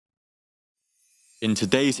In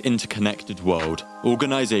today's interconnected world,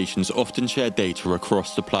 organizations often share data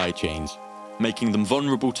across supply chains, making them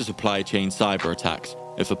vulnerable to supply chain cyber attacks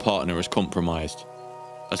if a partner is compromised.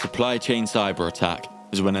 A supply chain cyber attack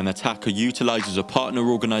is when an attacker utilizes a partner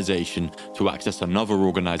organization to access another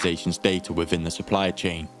organization's data within the supply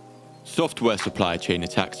chain. Software supply chain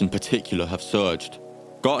attacks in particular have surged.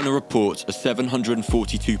 Gartner reports a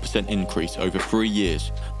 742% increase over 3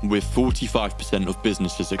 years, with 45% of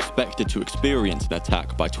businesses expected to experience an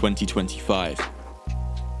attack by 2025.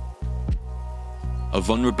 A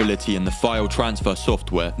vulnerability in the file transfer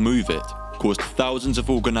software MoveIt caused thousands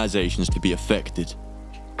of organizations to be affected.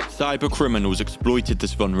 Cyber criminals exploited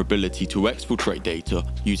this vulnerability to exfiltrate data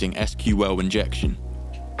using SQL injection.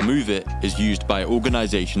 MoveIt is used by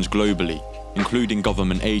organizations globally, including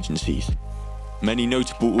government agencies. Many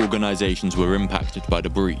notable organizations were impacted by the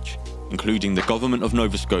breach, including the Government of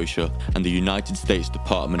Nova Scotia and the United States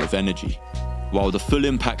Department of Energy. While the full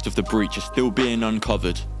impact of the breach is still being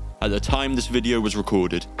uncovered, at the time this video was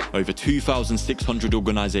recorded, over 2,600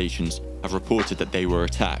 organizations have reported that they were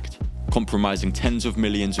attacked, compromising tens of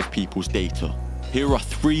millions of people's data. Here are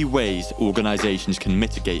 3 ways organizations can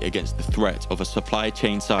mitigate against the threat of a supply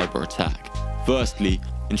chain cyber attack. Firstly,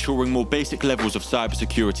 ensuring more basic levels of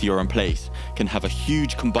cybersecurity are in place can have a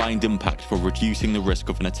huge combined impact for reducing the risk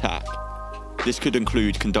of an attack. This could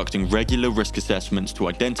include conducting regular risk assessments to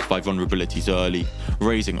identify vulnerabilities early,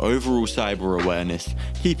 raising overall cyber awareness,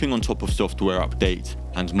 keeping on top of software updates,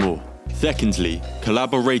 and more. Secondly,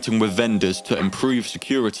 collaborating with vendors to improve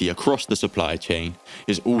security across the supply chain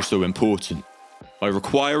is also important. By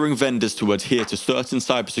requiring vendors to adhere to certain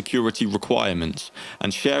cybersecurity requirements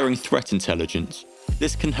and sharing threat intelligence,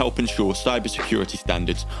 this can help ensure cybersecurity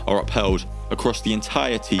standards are upheld across the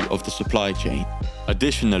entirety of the supply chain.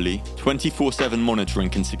 Additionally, 24/7 monitoring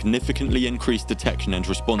can significantly increase detection and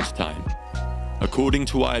response time. According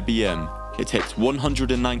to IBM, it takes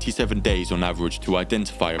 197 days on average to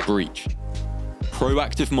identify a breach.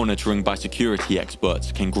 Proactive monitoring by security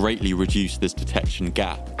experts can greatly reduce this detection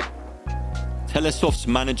gap. Telesoft's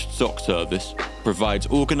managed SOC service provides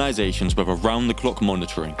organizations with around-the-clock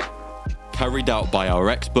monitoring, carried out by our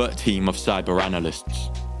expert team of cyber analysts.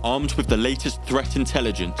 Armed with the latest threat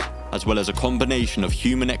intelligence, as well as a combination of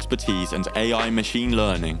human expertise and AI machine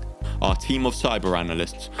learning, our team of cyber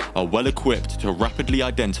analysts are well equipped to rapidly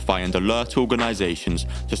identify and alert organizations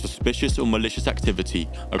to suspicious or malicious activity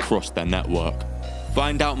across their network.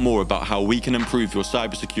 Find out more about how we can improve your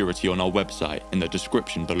cybersecurity on our website in the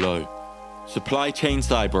description below. Supply chain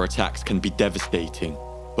cyber attacks can be devastating,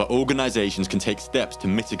 but organizations can take steps to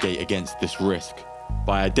mitigate against this risk.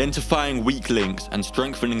 By identifying weak links and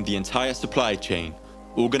strengthening the entire supply chain,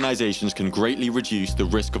 organizations can greatly reduce the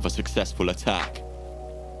risk of a successful attack.